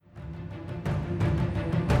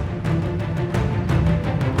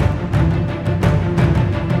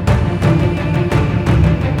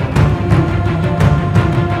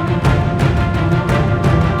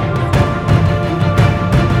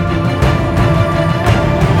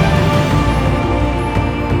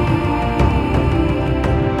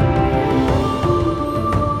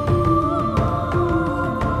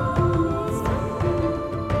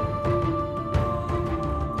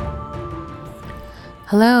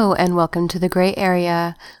Hello and welcome to The Gray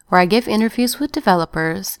Area, where I give interviews with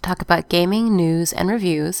developers, talk about gaming news and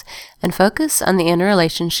reviews, and focus on the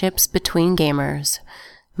interrelationships between gamers.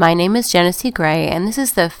 My name is Genesee Gray, and this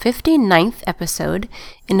is the 59th episode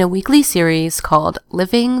in a weekly series called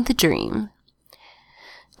Living the Dream.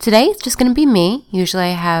 Today it's just going to be me. Usually I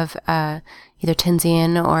have either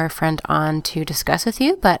Tinsian or a friend on to discuss with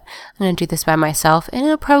you, but I'm going to do this by myself, and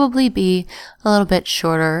it'll probably be a little bit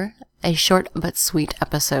shorter. A short but sweet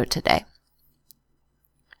episode today.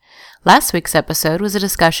 Last week's episode was a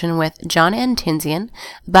discussion with John and Tinsian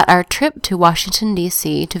about our trip to Washington,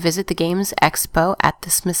 D.C. to visit the Games Expo at the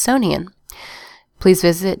Smithsonian. Please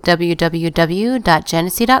visit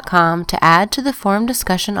www.genesee.com to add to the forum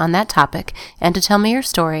discussion on that topic and to tell me your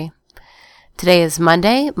story. Today is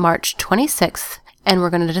Monday, March 26th, and we're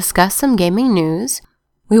going to discuss some gaming news.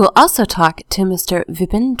 We will also talk to Mr.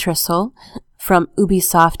 Vipin Trissel from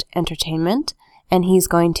Ubisoft Entertainment, and he's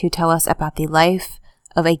going to tell us about the life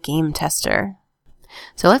of a game tester.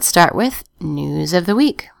 So let's start with News of the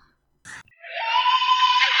Week.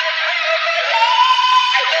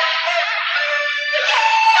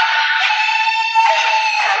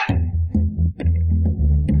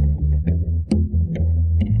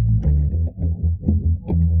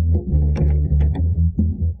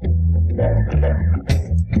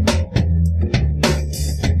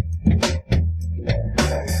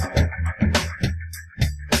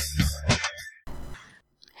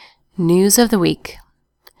 News of the Week.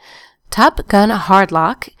 Top Gun: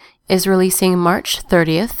 Hardlock is releasing March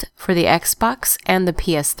 30th for the Xbox and the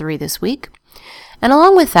PS3 this week. And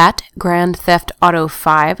along with that, Grand Theft Auto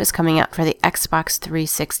 5 is coming out for the Xbox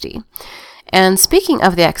 360. And speaking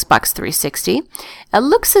of the Xbox 360, it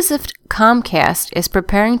looks as if Comcast is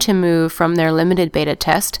preparing to move from their limited beta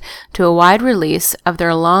test to a wide release of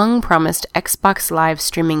their long-promised Xbox Live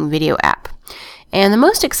streaming video app. And the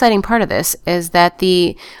most exciting part of this is that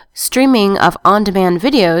the streaming of on-demand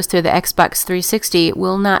videos through the Xbox 360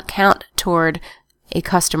 will not count toward a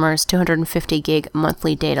customer's 250 gig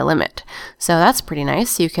monthly data limit. So that's pretty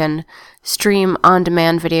nice. You can stream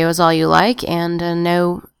on-demand videos all you like, and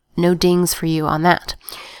no dings for you on that.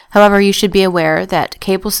 However, you should be aware that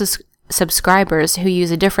cable subscribers who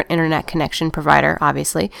use a different internet connection provider,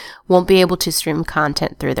 obviously, won't be able to stream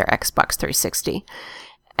content through their Xbox 360.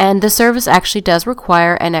 And the service actually does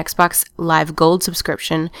require an Xbox Live Gold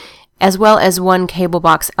subscription, as well as one cable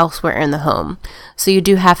box elsewhere in the home. So you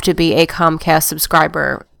do have to be a Comcast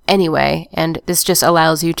subscriber anyway, and this just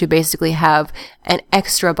allows you to basically have an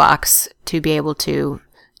extra box to be able to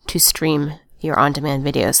stream your on-demand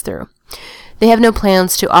videos through. They have no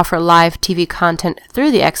plans to offer live TV content through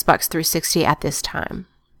the Xbox 360 at this time.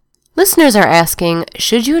 Listeners are asking,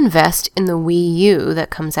 should you invest in the Wii U that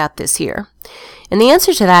comes out this year? And the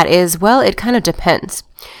answer to that is, well, it kind of depends.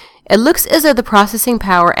 It looks as though the processing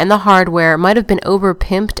power and the hardware might have been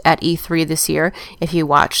over-pimped at E3 this year, if you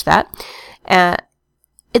watched that.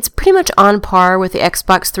 It's pretty much on par with the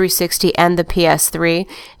Xbox 360 and the PS3.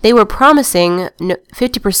 They were promising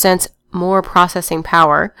 50% more processing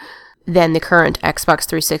power than the current Xbox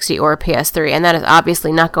 360 or PS3, and that is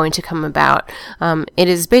obviously not going to come about. It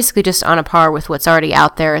is basically just on a par with what's already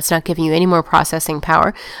out there. It's not giving you any more processing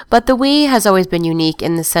power, but the Wii has always been unique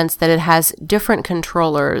in the sense that it has different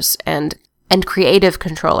controllers and creative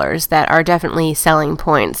controllers that are definitely selling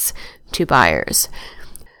points to buyers.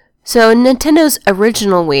 So Nintendo's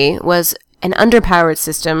original Wii was an underpowered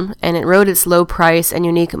system, and it rode its low price and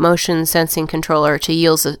unique motion sensing controller to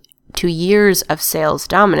years of sales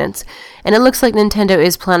dominance, and it looks like Nintendo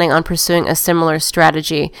is planning on pursuing a similar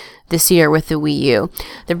strategy this year with the Wii U.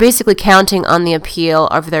 They're basically counting on the appeal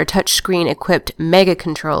of their touchscreen-equipped Mega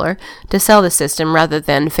Controller to sell the system rather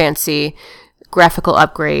than fancy graphical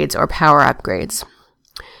upgrades or power upgrades.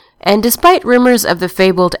 And despite rumors of the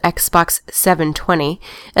fabled Xbox 720,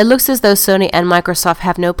 it looks as though Sony and Microsoft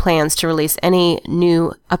have no plans to release any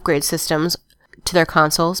new upgrade systems to their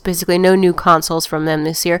consoles. Basically, no new consoles from them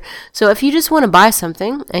this year. So if you just want to buy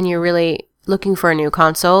something and you're really looking for a new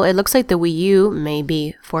console, it looks like the Wii U may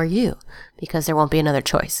be for you, because there won't be another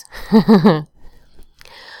choice.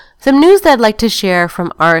 Some news that I'd like to share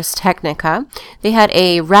from Ars Technica. They had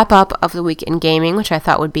a wrap-up of the week in gaming, which I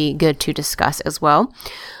thought would be good to discuss as well.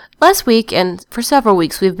 Last week, and for several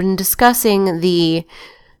weeks, we've been discussing the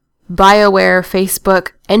BioWare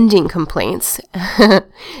Facebook ending complaints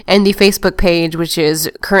and the Facebook page, which is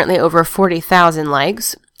currently over 40,000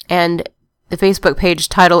 likes, and the Facebook page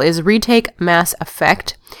title is Retake Mass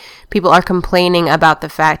Effect. People are complaining about the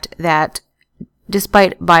fact that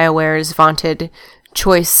despite BioWare's vaunted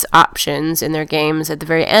choice options in their games, at the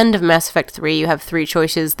very end of Mass Effect 3, you have 3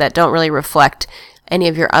 choices that don't really reflect any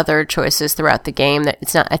of your other choices throughout the game, that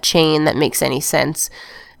it's not a chain that makes any sense.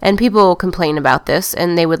 And people complain about this,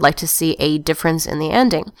 and they would like to see a difference in the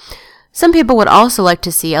ending. Some people would also like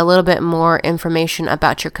to see a little bit more information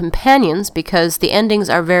about your companions, because the endings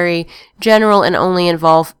are very general and only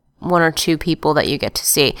involve one or two people that you get to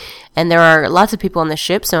see. And there are lots of people on the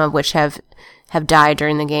ship, some of which have died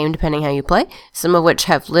during the game, depending how you play, some of which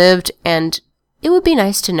have lived, and it would be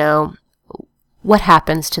nice to know what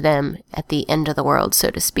happens to them at the end of the world, so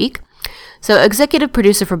to speak. So executive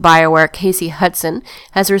producer for BioWare, Casey Hudson,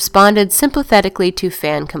 has responded sympathetically to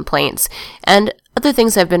fan complaints. And other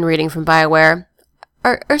things I've been reading from BioWare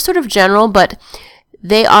are sort of general, but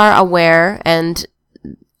they are aware and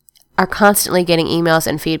are constantly getting emails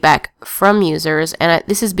and feedback from users, and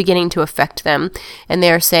this is beginning to affect them. And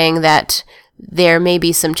they are saying that there may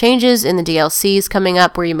be some changes in the DLCs coming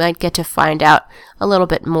up where you might get to find out a little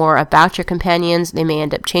bit more about your companions. They may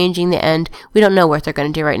end up changing the end. We don't know what they're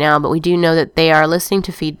going to do right now, but we do know that they are listening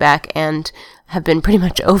to feedback and have been pretty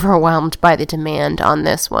much overwhelmed by the demand on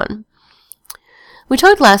this one. We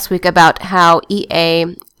talked last week about how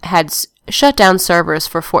EA had shut down servers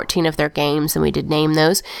for 14 of their games, and we did name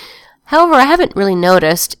those. However, I haven't really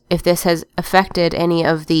noticed if this has affected any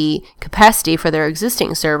of the capacity for their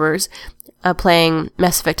existing servers. Playing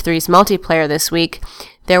Mass Effect 3's multiplayer this week,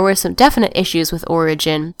 there were some definite issues with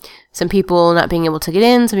Origin. Some people not being able to get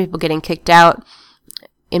in, some people getting kicked out,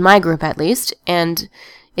 in my group at least, and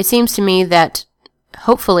it seems to me that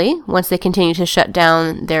hopefully, once they continue to shut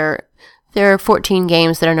down their 14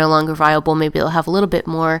 games that are no longer viable, maybe they'll have a little bit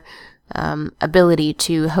more ability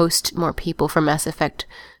to host more people for Mass Effect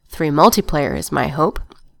 3 multiplayer is my hope.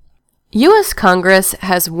 U.S. Congress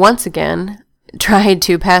has once again tried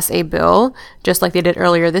to pass a bill, just like they did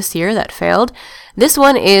earlier this year, that failed. This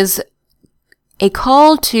one is a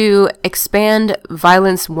call to expand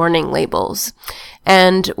violence warning labels.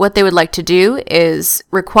 And what they would like to do is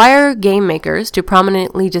require game makers to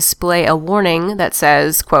prominently display a warning that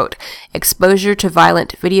says, quote, exposure to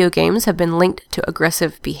violent video games have been linked to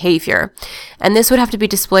aggressive behavior. And this would have to be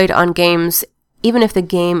displayed on games even if the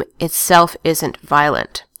game itself isn't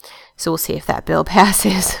violent. So we'll see if that bill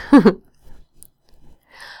passes.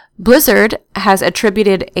 Blizzard has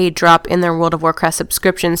attributed a drop in their World of Warcraft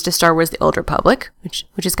subscriptions to Star Wars: The Old Republic,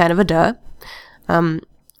 which is kind of a duh.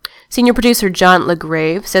 Senior producer John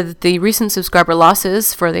LaGrave said that the recent subscriber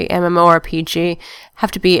losses for the MMORPG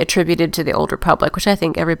have to be attributed to The Old Republic, which I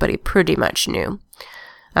think everybody pretty much knew.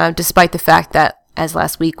 Despite the fact that, as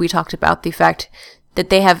last week we talked about, the fact that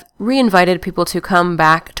they have reinvited people to come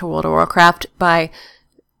back to World of Warcraft by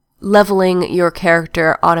leveling your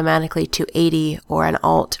character automatically to 80 or an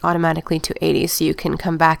alt automatically to 80 so you can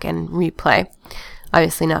come back and replay.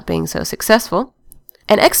 Obviously not being so successful.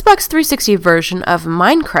 An Xbox 360 version of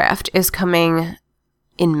Minecraft is coming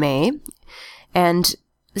in May, and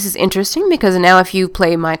this is interesting because now if you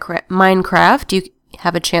play Minecraft, you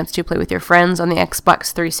have a chance to play with your friends on the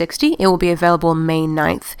Xbox 360. It will be available May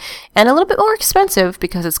 9th, and a little bit more expensive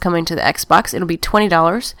because it's coming to the Xbox. It'll be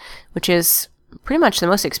 $20, which is pretty much the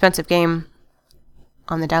most expensive game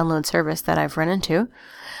on the download service that I've run into.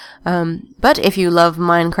 But if you love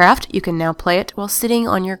Minecraft, you can now play it while sitting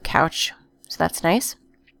on your couch. So that's nice.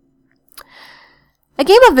 A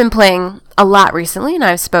game I've been playing a lot recently, and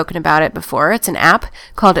I've spoken about it before. It's an app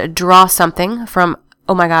called Draw Something from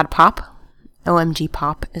Oh My God Pop. OMG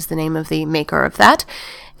Pop is the name of the maker of that.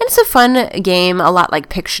 And it's a fun game, a lot like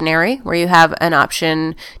Pictionary, where you have an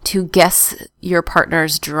option to guess your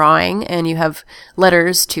partner's drawing, and you have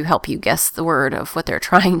letters to help you guess the word of what they're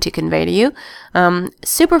trying to convey to you.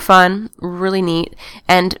 Super fun, really neat.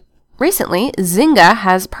 And recently, Zynga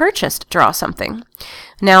has purchased Draw Something.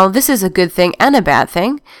 Now, this is a good thing and a bad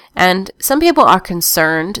thing, and some people are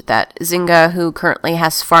concerned that Zynga, who currently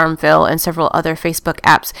has Farmville and several other Facebook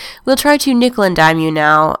apps, will try to nickel and dime you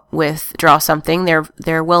now with Draw Something.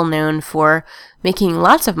 They're well known for making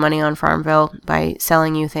lots of money on Farmville by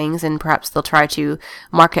selling you things, and perhaps they'll try to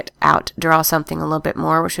market out Draw Something a little bit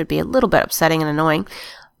more, which would be a little bit upsetting and annoying.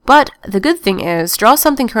 But the good thing is, Draw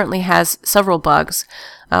Something currently has several bugs,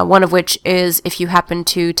 one of which is if you happen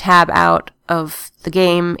to tab out of the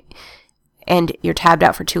game and you're tabbed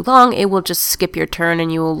out for too long, it will just skip your turn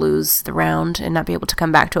and you will lose the round and not be able to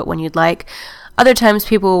come back to it when you'd like. Other times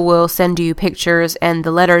people will send you pictures and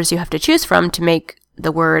the letters you have to choose from to make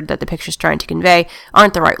the word that the picture's trying to convey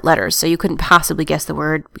aren't the right letters, so you couldn't possibly guess the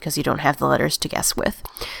word because you don't have the letters to guess with.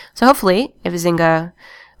 So hopefully,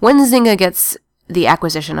 when Zynga gets the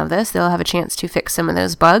acquisition of this, they'll have a chance to fix some of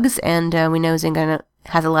those bugs, and we know Zynga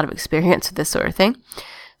has a lot of experience with this sort of thing,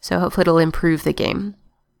 so hopefully it'll improve the game.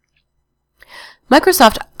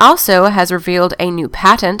 Microsoft also has revealed a new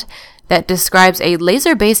patent that describes a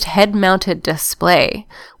laser-based head-mounted display,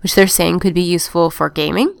 which they're saying could be useful for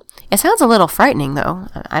gaming. It sounds a little frightening, though.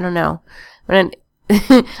 I don't know. But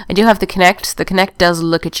I do have the Kinect. The Kinect does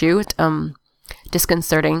look at you. It's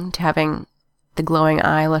disconcerting to having the glowing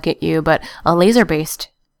eye look at you, but a laser-based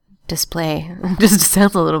display just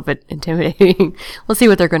sounds a little bit intimidating. We'll see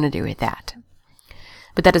what they're going to do with that.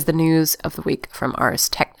 But that is the news of the week from Ars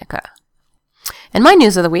Technica. And my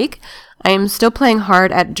news of the week, I am still playing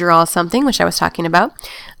hard at Draw Something, which I was talking about.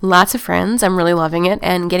 Lots of friends, I'm really loving it,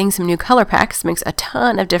 and getting some new color packs makes a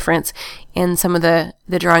ton of difference in some of the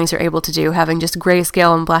drawings you're able to do. Having just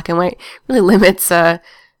grayscale and black and white really limits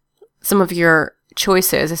some of your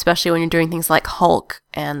choices, especially when you're doing things like Hulk,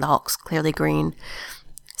 and the Hulk's clearly green,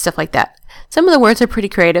 stuff like that. Some of the words are pretty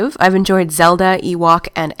creative. I've enjoyed Zelda, Ewok,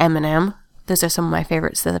 and Eminem. Those are some of my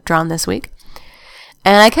favorites that I've drawn this week.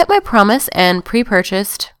 And I kept my promise and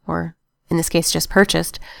pre-purchased, or in this case just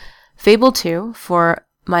purchased, Fable 2 for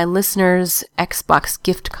my listeners' Xbox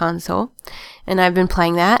gift console. And I've been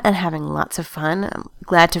playing that and having lots of fun. I'm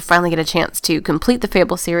glad to finally get a chance to complete the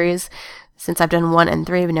Fable series. Since I've done 1 and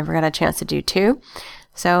 3, I've never got a chance to do 2.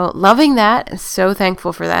 So loving that. So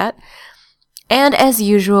thankful for that. And as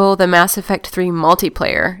usual, the Mass Effect 3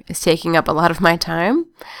 multiplayer is taking up a lot of my time.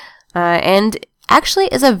 And actually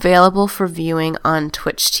is available for viewing on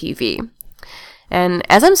Twitch TV. And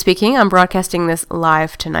as I'm speaking, I'm broadcasting this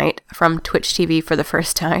live tonight from Twitch TV for the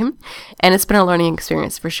first time, and it's been a learning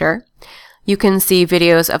experience for sure. You can see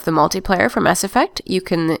videos of the multiplayer for Mass Effect. You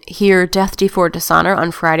can hear Death Before Dishonor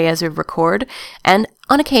on Friday as we record, and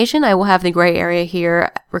on occasion I will have the gray area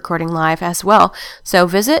here recording live as well. So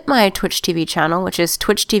visit my Twitch TV channel, which is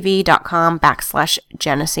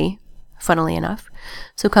twitchtv.com/Genesee, funnily enough.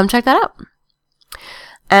 So come check that out.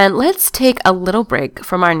 And let's take a little break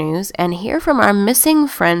from our news and hear from our missing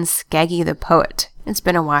friend Skaggy the Poet. It's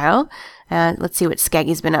been a while. Let's see what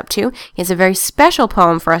Skaggy's been up to. He has a very special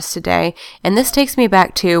poem for us today, and this takes me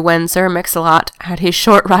back to when Sir Mix-a-Lot had his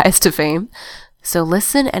short rise to fame. So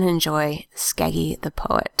listen and enjoy Skaggy the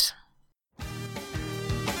Poet.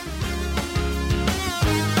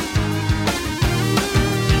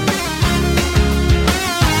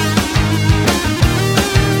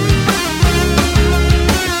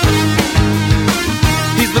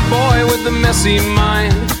 Boy with the messy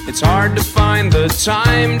mind, it's hard to find the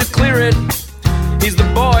time to clear it. He's the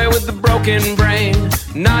boy with the broken brain,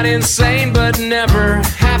 not insane but never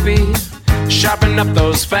happy. Sharpen up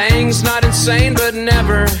those fangs, not insane but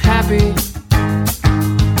never happy.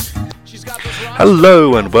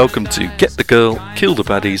 Hello and welcome to Get the Girl, Kill the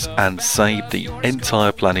Baddies and Save the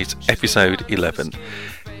Entire Planet, episode 11.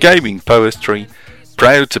 Gaming Poetry,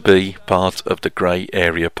 proud to be part of the Grey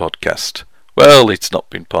Area podcast. Well, it's not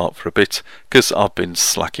been part for a bit, because I've been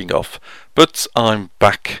slacking off, but I'm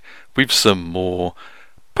back with some more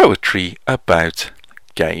poetry about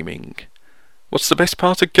gaming. What's the best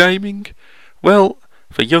part of gaming? Well,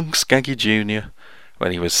 for young Skaggy Jr.,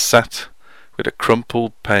 when he was sat with a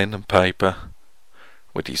crumpled pen and paper,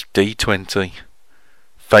 with his D20,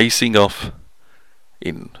 facing off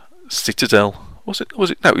in Citadel, was it? No,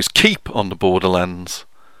 it was Keep on the Borderlands.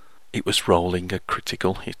 It was rolling a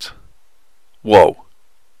critical hit. Whoa,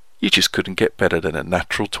 you just couldn't get better than a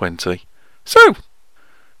natural 20. So,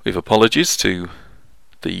 with apologies to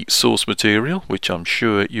the source material, which I'm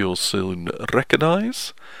sure you'll soon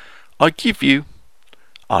recognise, I give you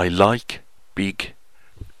I Like Big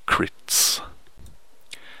Crits.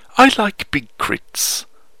 I like big crits,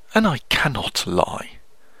 and I cannot lie.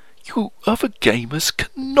 You other gamers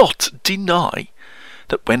cannot deny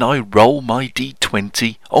that when I roll my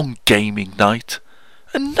D20 on gaming night,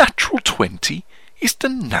 a natural 20 is the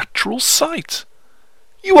natural sight.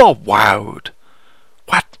 You are wowed.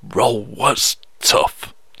 That roll was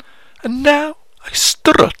tough. And now I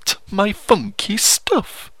strut my funky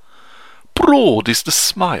stuff. Broad is the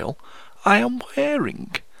smile I am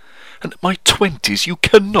wearing, and at my 20s you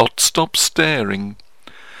cannot stop staring.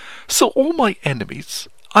 So all my enemies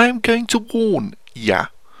I am going to warn ya.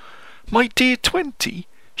 My dear 20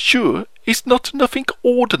 sure is not nothing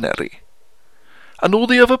ordinary. And all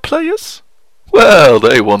the other players? Well,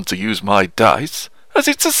 they want to use my dice, as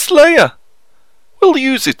it's a slayer. Well,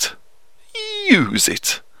 use it. Use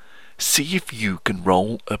it. See if you can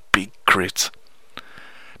roll a big crit.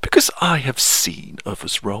 Because I have seen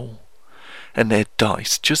others roll, and their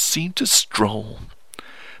dice just seem to stroll.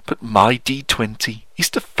 But my D20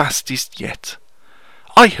 is the fastest yet.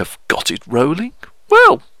 I have got it rolling,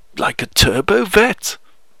 well, like a turbo vet.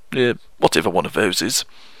 Whatever one of those is.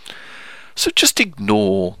 So just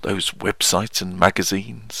ignore those websites and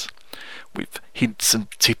magazines. with hints and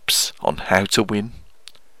tips on how to win.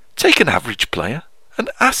 Take an average player and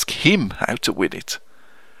ask him how to win it.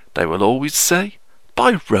 They will always say,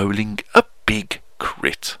 by rolling a big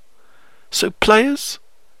crit. So players,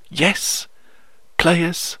 yes.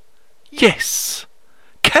 Players, yes.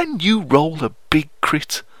 Can you roll a big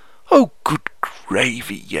crit? Oh, good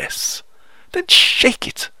gravy, yes. Then shake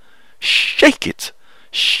it, shake it,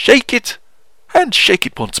 shake it, and shake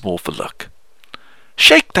it once more for luck.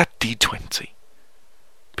 Shake that D20.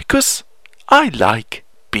 Because I like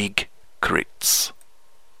big crits.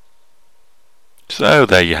 So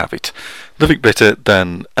there you have it. Nothing better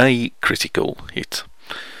than a critical hit.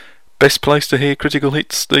 Best place to hear critical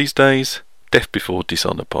hits these days? Death Before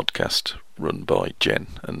Dishonor podcast, run by Jen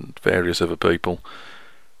and various other people.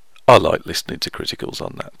 I like listening to criticals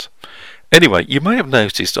on that. Anyway, you may have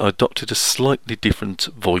noticed I adopted a slightly different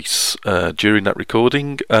voice during that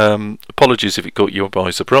recording. Apologies if it caught you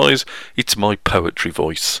by surprise. It's my poetry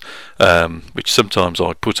voice, which sometimes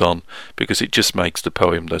I put on because it just makes the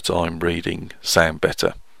poem that I'm reading sound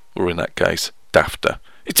better, or in that case, dafter.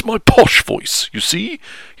 It's my posh voice, you see?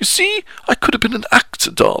 You see, I could have been an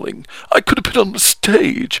actor, darling. I could have been on the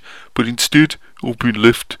stage, but instead I've been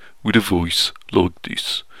left with a voice like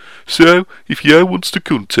this. So, if you wants to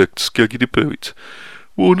contact Skaggy the Poet,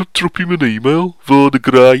 why not drop him an email via the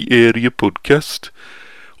Grey Area Podcast?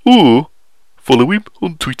 Or follow him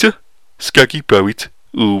on Twitter, Skaggy Poet,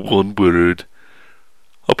 all one word.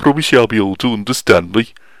 I promise you'll be able to understand me.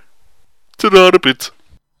 Ta-da a bit.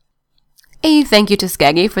 A thank you to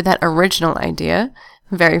Skaggy for that original idea.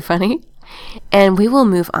 Very funny. And we will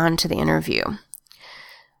move on to the interview.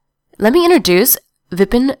 Let me introduce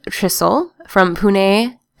Vipin Chisel from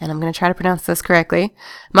Pune, and I'm going to try to pronounce this correctly,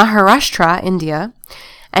 Maharashtra, India.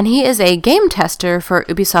 And he is a game tester for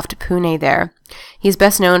Ubisoft Pune there. He's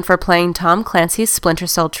best known for playing Tom Clancy's Splinter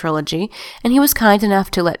Cell trilogy, and he was kind enough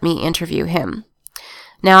to let me interview him.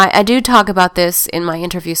 Now, I do talk about this in my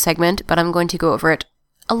interview segment, but I'm going to go over it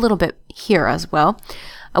a little bit here as well.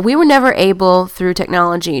 We were never able, through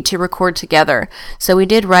technology, to record together, so we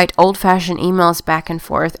did write old-fashioned emails back and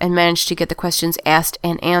forth and managed to get the questions asked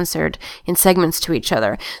and answered in segments to each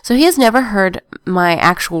other. So he has never heard my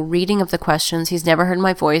actual reading of the questions. He's never heard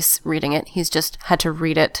my voice reading it. He's just had to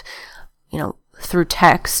read it, through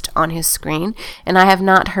text on his screen, and I have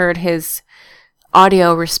not heard his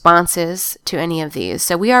audio responses to any of these.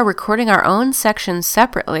 So we are recording our own sections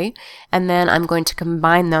separately, and then I'm going to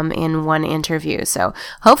combine them in one interview. So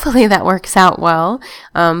hopefully that works out well,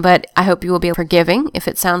 but I hope you will be forgiving if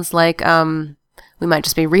it sounds like we might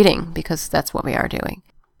just be reading, because that's what we are doing.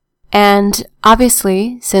 And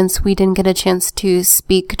obviously, since we didn't get a chance to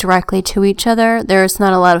speak directly to each other, there's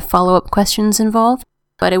not a lot of follow-up questions involved.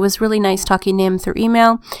 But it was really nice talking to him through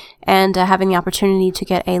email and having the opportunity to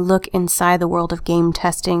get a look inside the world of game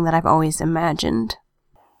testing that I've always imagined.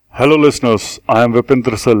 Hello listeners, I am Vipin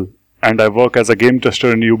Trisal and I work as a game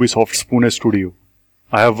tester in Ubisoft's Pune studio.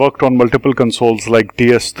 I have worked on multiple consoles like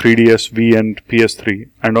DS, 3DS, Wii and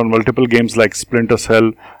PS3 and on multiple games like Splinter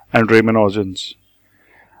Cell and Rayman Origins.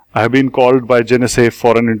 I have been called by Genesee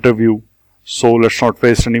for an interview, so let's not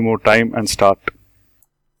waste any more time and start.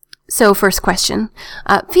 So, first question.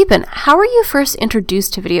 Vipin, how were you first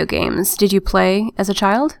introduced to video games? Did you play as a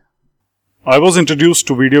child? I was introduced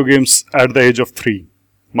to video games at the age of 3.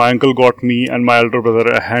 My uncle got me and my elder brother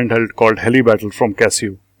a handheld called Heli Battle from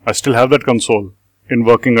Casio. I still have that console in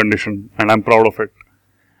working condition and I'm proud of it.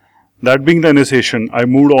 That being the initiation, I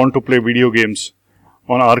moved on to play video games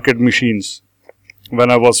on arcade machines when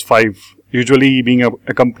I was 5, usually being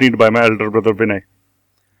accompanied by my elder brother Vinay.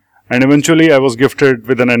 And eventually I was gifted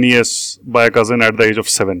with an NES by a cousin at the age of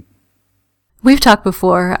 7. We've talked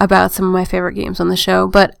before about some of my favorite games on the show,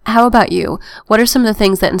 but how about you? What are some of the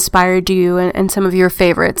things that inspired you and some of your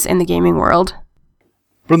favorites in the gaming world?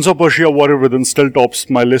 Prince of Persia Warrior Within still tops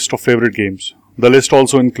my list of favorite games. The list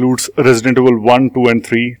also includes Resident Evil 1, 2 and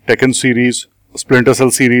 3, Tekken series, Splinter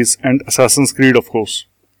Cell series and Assassin's Creed of course.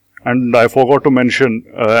 And I forgot to mention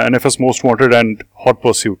NFS Most Wanted and Hot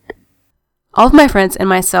Pursuit. All of my friends and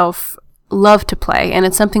myself love to play, and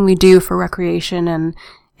it's something we do for recreation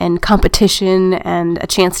and competition and a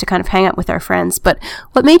chance to kind of hang out with our friends. But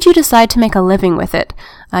what made you decide to make a living with it?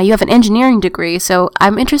 You have an engineering degree, so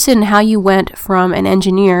I'm interested in how you went from an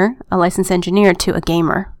engineer, a licensed engineer, to a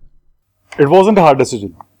gamer. It wasn't a hard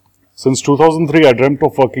decision. Since 2003, I dreamt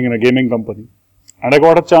of working in a gaming company, and I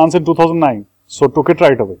got a chance in 2009, so took it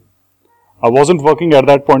right away. I wasn't working at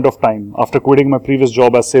that point of time after quitting my previous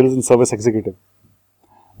job as sales and service executive.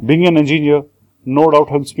 Being an engineer no doubt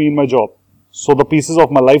helps me in my job, so the pieces of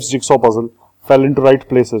my life's jigsaw puzzle fell into right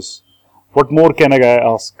places. What more can a guy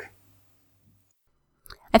ask?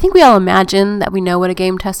 I think we all imagine that we know what a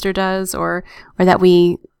game tester does, or that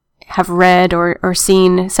we have read or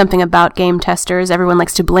seen something about game testers. Everyone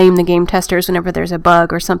likes to blame the game testers whenever there's a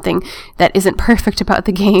bug or something that isn't perfect about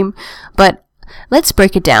the game. But let's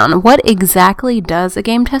break it down. What exactly does a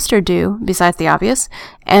game tester do, besides the obvious?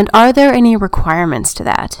 And are there any requirements to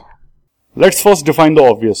that? Let's first define the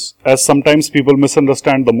obvious, as sometimes people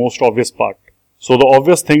misunderstand the most obvious part. So the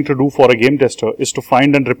obvious thing to do for a game tester is to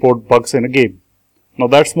find and report bugs in a game. Now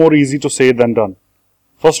that's more easy to say than done.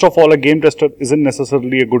 First of all, a game tester isn't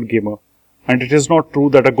necessarily a good gamer, and it is not true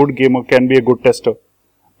that a good gamer can be a good tester,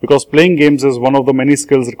 because playing games is one of the many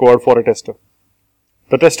skills required for a tester.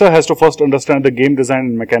 The tester has to first understand the game design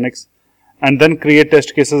and mechanics, and then create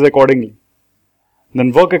test cases accordingly.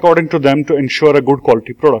 Then work according to them to ensure a good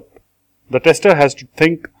quality product. The tester has to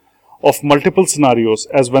think of multiple scenarios,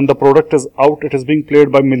 as when the product is out, it is being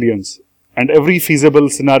played by millions, and every feasible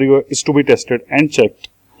scenario is to be tested and checked,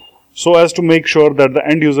 so as to make sure that the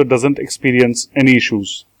end user doesn't experience any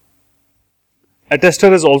issues. A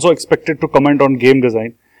tester is also expected to comment on game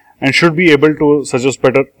design and should be able to suggest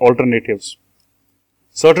better alternatives.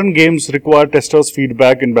 Certain games require testers'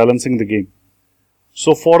 feedback in balancing the game.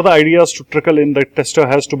 So for the ideas to trickle in, the tester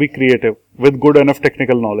has to be creative with good enough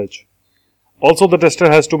technical knowledge. Also, the tester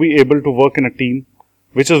has to be able to work in a team,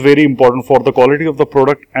 which is very important for the quality of the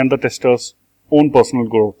product and the tester's own personal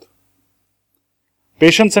growth.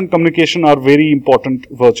 Patience and communication are very important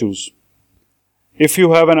virtues. If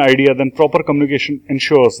you have an idea, then proper communication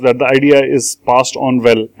ensures that the idea is passed on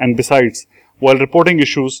well, and besides, while reporting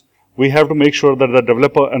issues, we have to make sure that the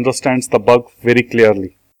developer understands the bug very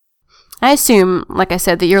clearly. I assume, like I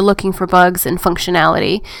said, that you're looking for bugs and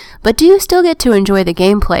functionality, but do you still get to enjoy the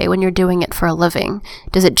gameplay when you're doing it for a living?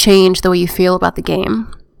 Does it change the way you feel about the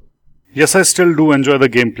game? Yes, I still do enjoy the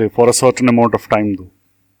gameplay for a certain amount of time though.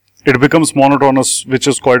 It becomes monotonous, which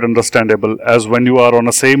is quite understandable, as when you are on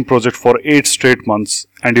a same project for 8 straight months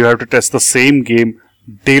and you have to test the same game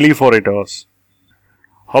daily for 8 hours.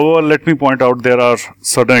 However, let me point out there are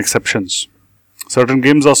certain exceptions. Certain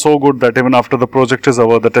games are so good that even after the project is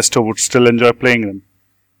over, the tester would still enjoy playing them.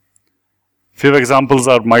 Few examples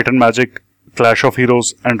are Might and Magic, Clash of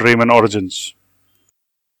Heroes, and Rayman Origins.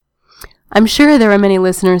 I'm sure there are many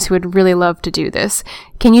listeners who would really love to do this.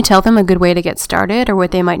 Can you tell them a good way to get started, or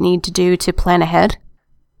what they might need to do to plan ahead?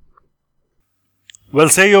 Well,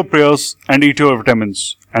 say your prayers and eat your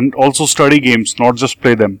vitamins, and also study games, not just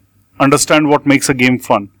play them. Understand what makes a game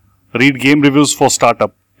fun. Read game reviews for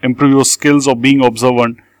startup. Improve your skills of being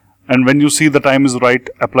observant, and when you see the time is right,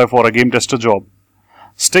 apply for a game tester job.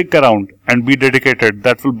 Stick around and be dedicated.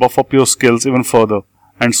 That will buff up your skills even further,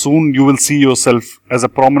 and soon you will see yourself as a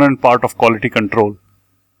prominent part of quality control.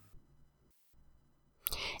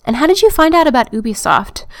 And how did you find out about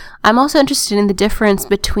Ubisoft? I'm also interested in the difference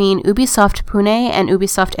between Ubisoft Pune and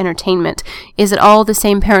Ubisoft Entertainment. Is it all the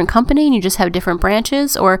same parent company and you just have different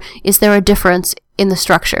branches, or is there a difference in the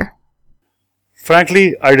structure?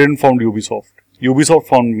 Frankly, I didn't found Ubisoft. Ubisoft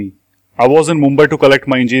found me. I was in Mumbai to collect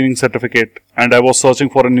my engineering certificate, and I was searching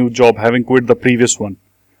for a new job, having quit the previous one.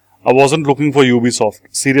 I wasn't looking for Ubisoft.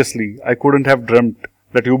 Seriously, I couldn't have dreamt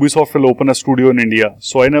that Ubisoft will open a studio in India,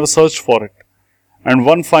 so I never searched for it. And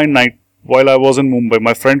one fine night, while I was in Mumbai,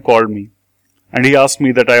 my friend called me, and he asked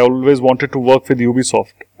me that I always wanted to work with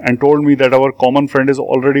Ubisoft, and told me that our common friend is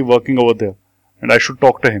already working over there, and I should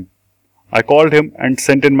talk to him. I called him and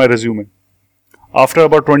sent in my resume. After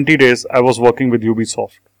about 20 days, I was working with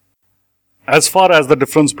Ubisoft. As far as the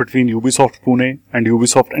difference between Ubisoft Pune and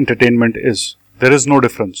Ubisoft Entertainment is, there is no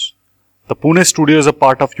difference. The Pune studio is a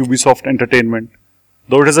part of Ubisoft Entertainment,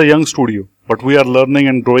 though it is a young studio, but we are learning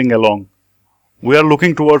and growing along. We are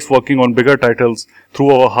looking towards working on bigger titles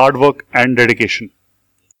through our hard work and dedication.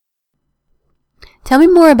 Tell me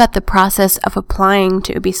more about the process of applying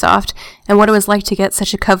to Ubisoft and what it was like to get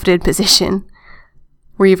such a coveted position.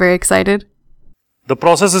 Were you very excited? The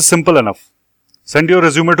process is simple enough. Send your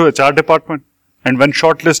resume to HR department, and when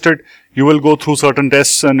shortlisted, you will go through certain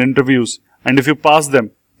tests and interviews, and if you pass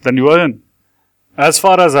them, then you are in. As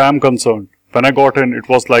far as I am concerned, when I got in, it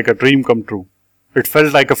was like a dream come true. It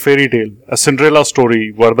felt like a fairy tale, a Cinderella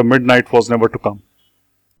story where the midnight was never to come.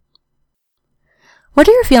 What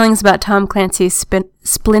are your feelings about Tom Clancy's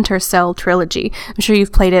Splinter Cell trilogy? I'm sure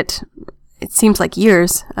you've played it seems like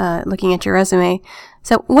years, looking at your resume.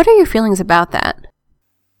 So what are your feelings about that?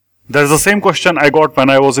 That's the same question I got when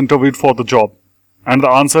I was interviewed for the job, and the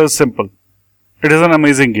answer is simple. It is an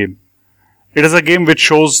amazing game. It is a game which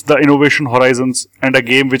shows the innovation horizons, and a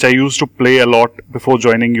game which I used to play a lot before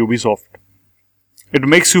joining Ubisoft. It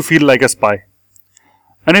makes you feel like a spy.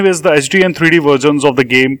 Anyways, the HD and 3D versions of the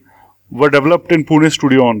game were developed in Pune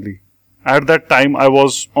studio only. At that time, I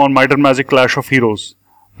was on Might and Magic Clash of Heroes,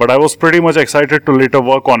 but I was pretty much excited to later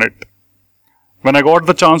work on it. When I got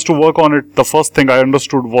the chance to work on it, the first thing I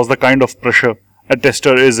understood was the kind of pressure a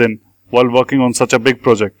tester is in while working on such a big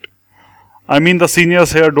project. I mean, the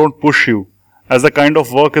seniors here don't push you, as the kind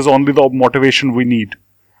of work is only the motivation we need.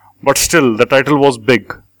 But still, the title was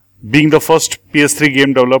big, being the first PS3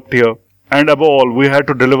 game developed here, and above all, we had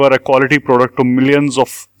to deliver a quality product to millions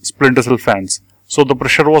of Splinter Cell fans, so the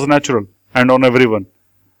pressure was natural and on everyone.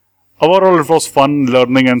 Overall, it was fun,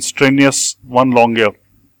 learning and strenuous one long year.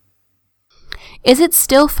 Is it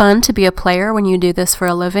still fun to be a player when you do this for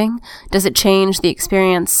a living? Does it change the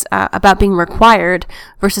experience about being required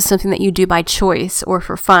versus something that you do by choice or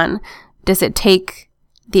for fun? Does it take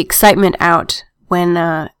the excitement out when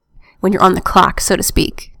you're on the clock, so to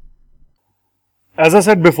speak? As I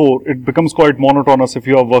said before, it becomes quite monotonous if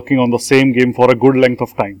you are working on the same game for a good length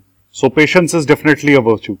of time. So patience is definitely a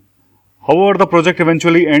virtue. However, the project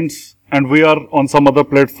eventually ends and we are on some other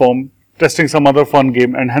platform testing some other fun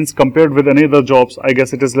game, and hence compared with any other jobs, I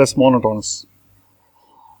guess it is less monotonous.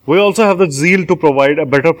 We also have the zeal to provide a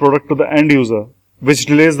better product to the end user, which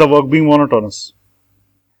delays the work being monotonous.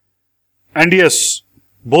 And yes,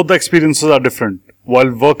 both the experiences are different.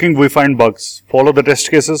 While working, we find bugs, follow the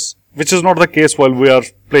test cases, which is not the case while we are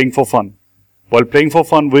playing for fun. While playing for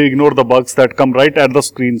fun, we ignore the bugs that come right at the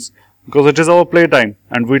screens because it is our playtime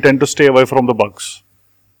and we tend to stay away from the bugs.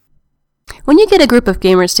 When you get a group of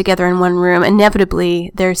gamers together in one room,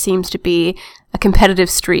 inevitably there seems to be a competitive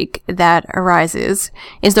streak that arises.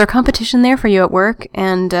 Is there competition there for you at work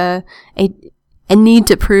and a need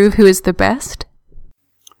to prove who is the best?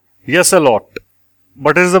 Yes, a lot.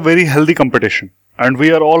 But it is a very healthy competition and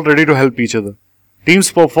we are all ready to help each other.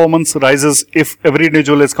 Team's performance rises if every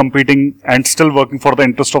individual is competing and still working for the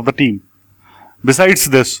interest of the team. Besides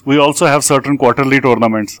this, we also have certain quarterly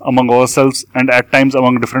tournaments among ourselves and at times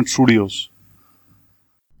among different studios.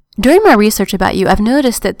 During my research about you, I've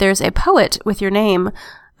noticed that there's a poet with your name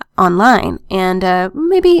online, and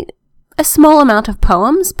maybe a small amount of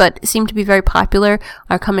poems, but seem to be very popular,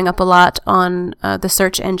 are coming up a lot on the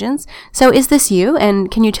search engines. So is this you,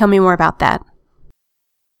 and can you tell me more about that?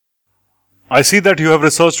 I see that you have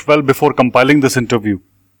researched well before compiling this interview.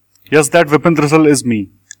 Yes, that Vipin Trisal is me,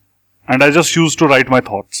 and I just used to write my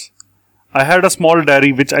thoughts. I had a small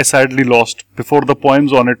diary which I sadly lost before the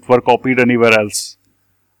poems on it were copied anywhere else.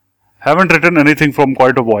 Haven't written anything from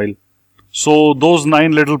quite a while, so those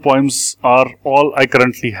 9 little poems are all I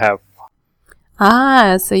currently have.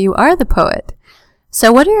 Ah, so you are the poet.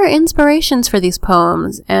 So what are your inspirations for these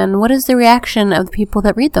poems, and what is the reaction of the people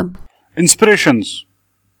that read them? Inspirations.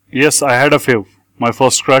 Yes, I had a few. My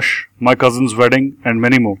first crush, my cousin's wedding, and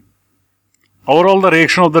many more. Overall, the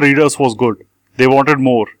reaction of the readers was good. They wanted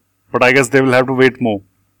more, but I guess they will have to wait more.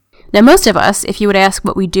 Now, most of us, if you would ask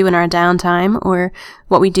what we do in our downtime or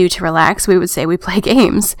what we do to relax, we would say we play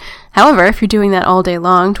games. However, if you're doing that all day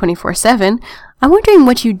long, 24/7, I'm wondering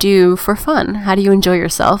what you do for fun. How do you enjoy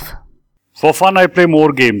yourself? For fun, I play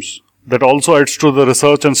more games. That also adds to the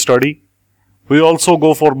research and study. We also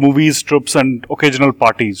go for movies, trips, and occasional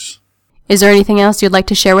parties. Is there anything else you'd like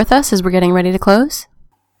to share with us as we're getting ready to close?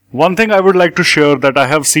 One thing I would like to share that I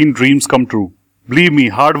have seen dreams come true. Believe me,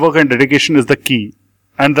 hard work and dedication is the key,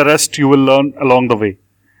 and the rest you will learn along the way.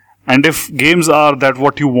 And if games are that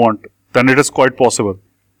what you want, then it is quite possible.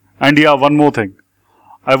 And yeah, one more thing.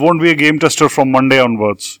 I won't be a game tester from Monday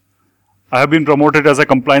onwards. I have been promoted as a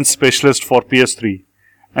compliance specialist for PS3.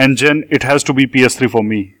 And Jen, it has to be PS3 for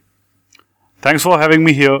me. Thanks for having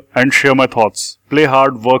me here and share my thoughts. Play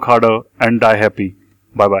hard, work harder, and die happy.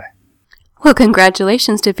 Bye-bye. Well,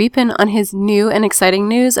 congratulations to Vipin on his new and exciting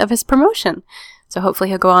news of his promotion. So hopefully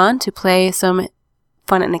he'll go on to play some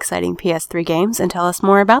fun and exciting PS3 games and tell us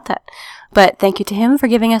more about that. But thank you to him for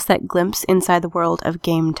giving us that glimpse inside the world of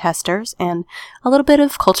game testers and a little bit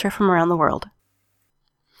of culture from around the world.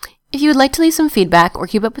 If you would like to leave some feedback or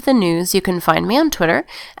keep up with the news, you can find me on Twitter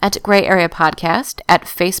at Gray Area Podcast, at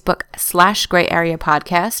Facebook/Gray Area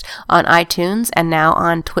Podcast, on iTunes, and now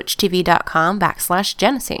on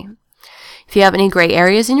twitchtv.com/Genesee. If you have any gray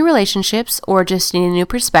areas in your relationships or just need a new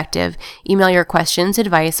perspective, email your questions,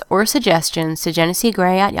 advice, or suggestions to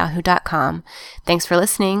geneseegray@yahoo.com. Thanks for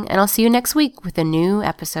listening, and I'll see you next week with a new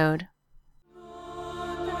episode.